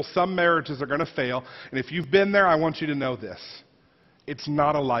imperfect people, some marriages are going to fail. And if you've been there, I want you to know this. It's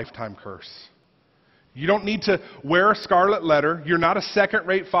not a lifetime curse. You don't need to wear a scarlet letter. You're not a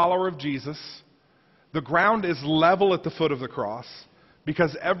second-rate follower of Jesus. The ground is level at the foot of the cross,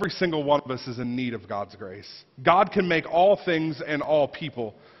 because every single one of us is in need of God's grace. God can make all things and all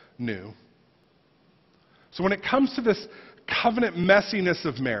people new. So when it comes to this covenant messiness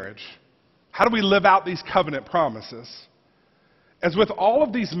of marriage, how do we live out these covenant promises? As with all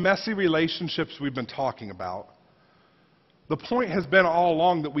of these messy relationships we've been talking about, the point has been all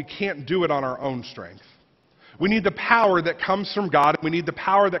along that we can't do it on our own strength. We need the power that comes from God, and we need the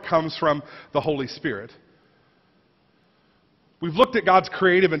power that comes from the Holy Spirit. We've looked at God's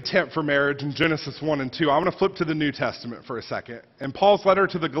creative intent for marriage in Genesis 1 and 2. I want to flip to the New Testament for a second. In Paul's letter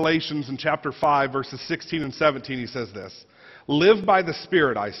to the Galatians in chapter 5, verses 16 and 17, he says this: "Live by the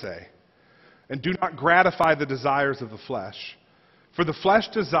Spirit, I say, and do not gratify the desires of the flesh. For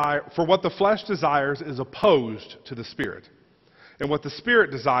what the flesh desires is opposed to the Spirit, and what the Spirit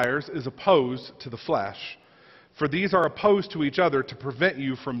desires is opposed to the flesh. For these are opposed to each other to prevent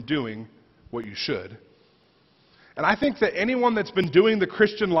you from doing what you should." And I think that anyone that's been doing the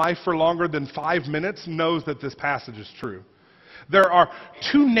Christian life for longer than 5 minutes knows that this passage is true. There are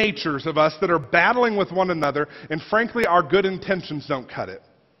two natures of us that are battling with one another, and frankly, our good intentions don't cut it.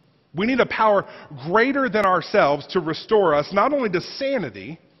 We need a power greater than ourselves to restore us, not only to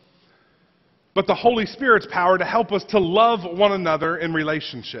sanity, but the Holy Spirit's power to help us to love one another in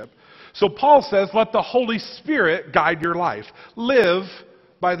relationship. So Paul says, let the Holy Spirit guide your life. Live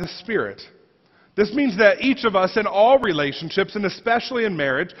by the Spirit. This means that each of us in all relationships, and especially in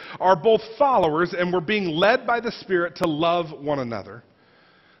marriage, are both followers, and we're being led by the Spirit to love one another.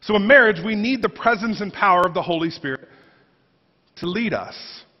 So in marriage, we need the presence and power of the Holy Spirit to lead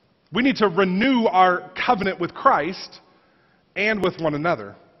us. We need to renew our covenant with Christ and with one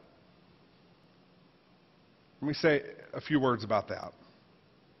another. Let me say a few words about that.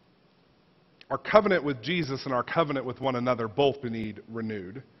 Our covenant with Jesus and our covenant with one another both need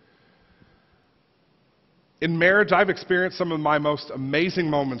renewed. In marriage, I've experienced some of my most amazing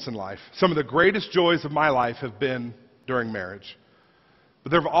moments in life. Some of the greatest joys of my life have been during marriage.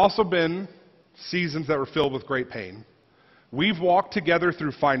 But there have also been seasons that were filled with great pain. We've walked together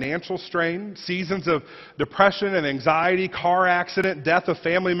through financial strain, seasons of depression and anxiety, car accident, death of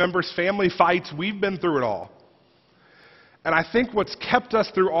family members, family fights. We've been through it all. And I think what's kept us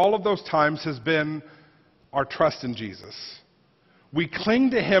through all of those times has been our trust in Jesus. We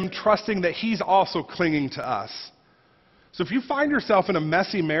cling to Him, trusting that He's also clinging to us. So if you find yourself in a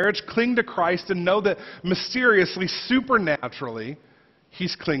messy marriage, cling to Christ and know that mysteriously, supernaturally,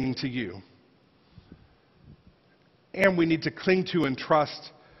 He's clinging to you. And we need to cling to and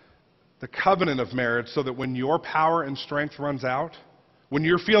trust the covenant of marriage so that when your power and strength runs out, when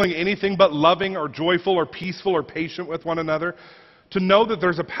you're feeling anything but loving or joyful or peaceful or patient with one another, to know that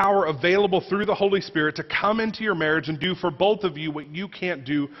there's a power available through the Holy Spirit to come into your marriage and do for both of you what you can't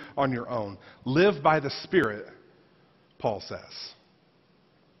do on your own. Live by the Spirit, Paul says.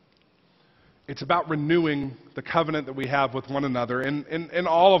 It's about renewing the covenant that we have with one another in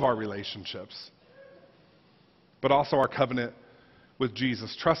all of our relationships, but also our covenant with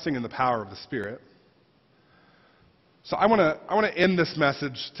Jesus, trusting in the power of the Spirit. So I want to end this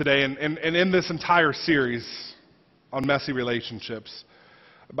message today and end this entire series on messy relationships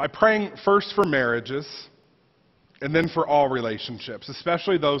by praying first for marriages and then for all relationships,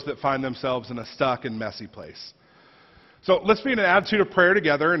 especially those that find themselves in a stuck and messy place. So let's be in an attitude of prayer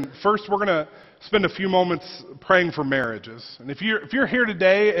together, and first we're going to spend a few moments praying for marriages. And if you're here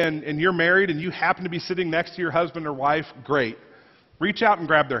today and you're married and you happen to be sitting next to your husband or wife, great. Reach out and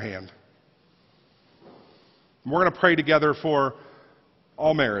grab their hand. We're going to pray together for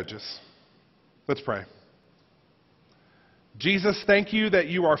all marriages. Let's pray. Jesus, thank you that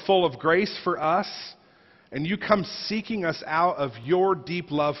you are full of grace for us, and you come seeking us out of your deep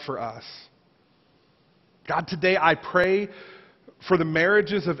love for us. God, today I pray for the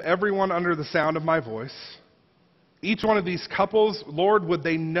marriages of everyone under the sound of my voice. Each one of these couples, Lord, would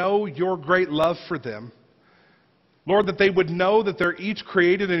they know your great love for them? Lord, that they would know that they're each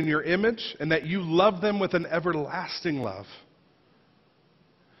created in your image and that you love them with an everlasting love.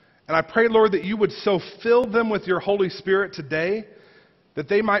 And I pray, Lord, that you would so fill them with your Holy Spirit today that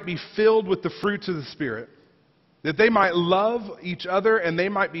they might be filled with the fruits of the Spirit, that they might love each other and they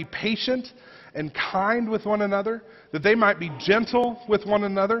might be patient and kind with one another, that they might be gentle with one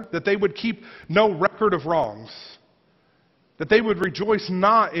another, that they would keep no record of wrongs, that they would rejoice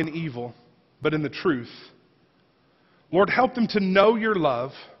not in evil, but in the truth. Lord, help them to know your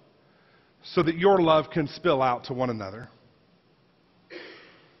love so that your love can spill out to one another.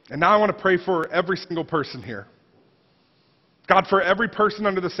 And now I want to pray for every single person here. God, for every person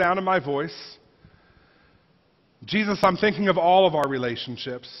under the sound of my voice, Jesus, I'm thinking of all of our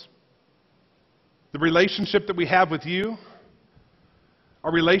relationships. The relationship that we have with you,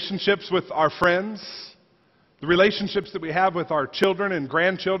 our relationships with our friends, the relationships that we have with our children and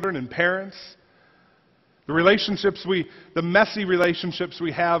grandchildren and parents, the messy relationships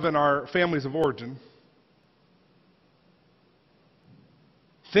we have in our families of origin.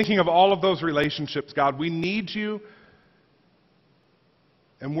 Thinking of all of those relationships, God, we need you,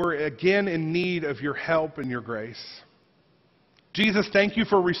 and we're again in need of your help and your grace. Jesus, thank you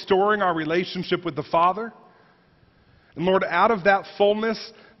for restoring our relationship with the Father. And Lord, out of that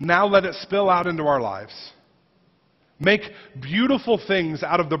fullness, now let it spill out into our lives. Make beautiful things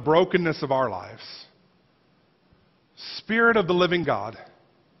out of the brokenness of our lives. Spirit of the living God,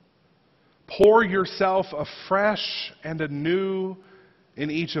 pour yourself afresh and anew in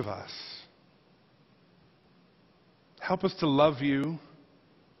each of us. Help us to love you.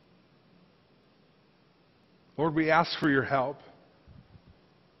 Lord, we ask for your help.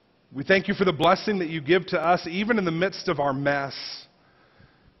 We thank you for the blessing that you give to us even in the midst of our mess.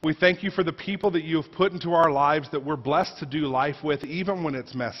 We thank you for the people that you have put into our lives that we're blessed to do life with even when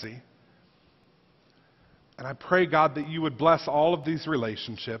it's messy. And I pray, God, that you would bless all of these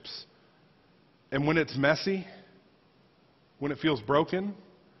relationships. And when it's messy, when it feels broken,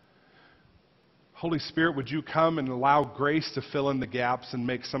 Holy Spirit, would you come and allow grace to fill in the gaps and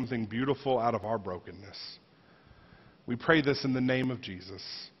make something beautiful out of our brokenness? We pray this in the name of Jesus.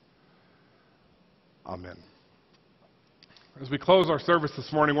 Amen. As we close our service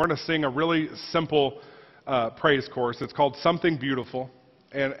this morning, we're going to sing a really simple praise chorus. It's called Something Beautiful.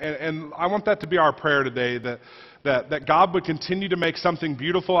 And I want that to be our prayer today, that God would continue to make something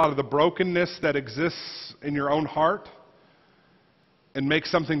beautiful out of the brokenness that exists in your own heart and make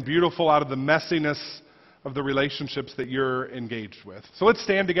something beautiful out of the messiness of the relationships that you're engaged with. So let's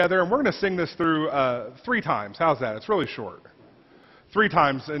stand together, and we're going to sing this through 3 times. How's that? It's really short. 3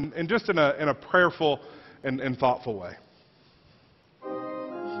 times, and just in a prayerful and thoughtful way.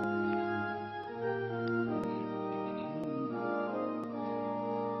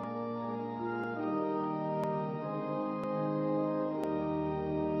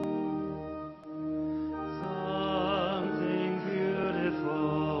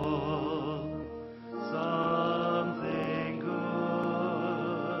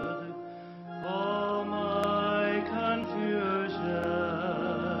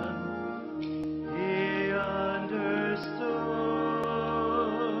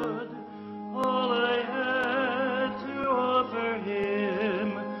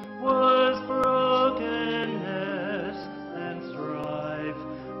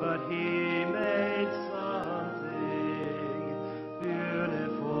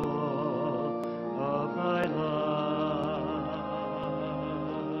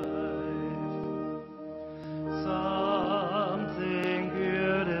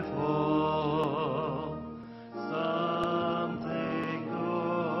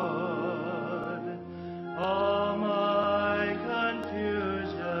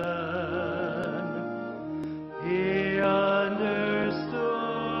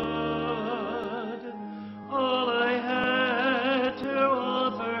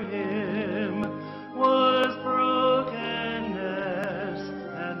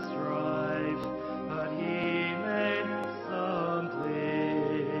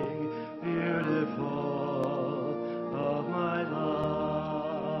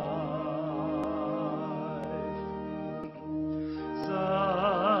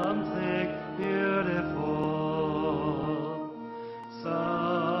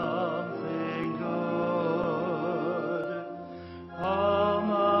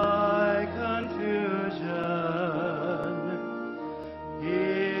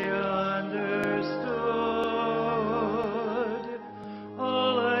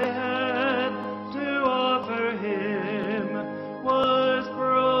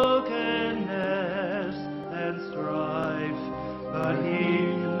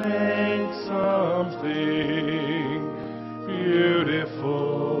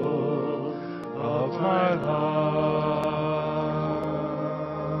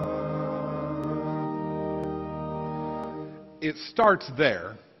 It starts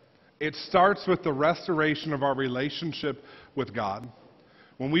there. It starts with the restoration of our relationship with God.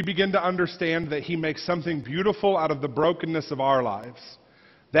 When we begin to understand that He makes something beautiful out of the brokenness of our lives,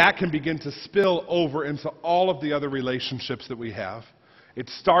 that can begin to spill over into all of the other relationships that we have. It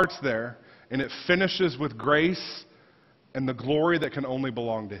starts there, and it finishes with grace and the glory that can only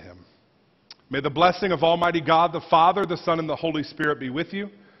belong to Him. May the blessing of Almighty God, the Father, the Son, and the Holy Spirit be with you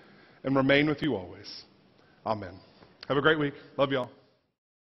and remain with you always. Amen. Have a great week. Love you all.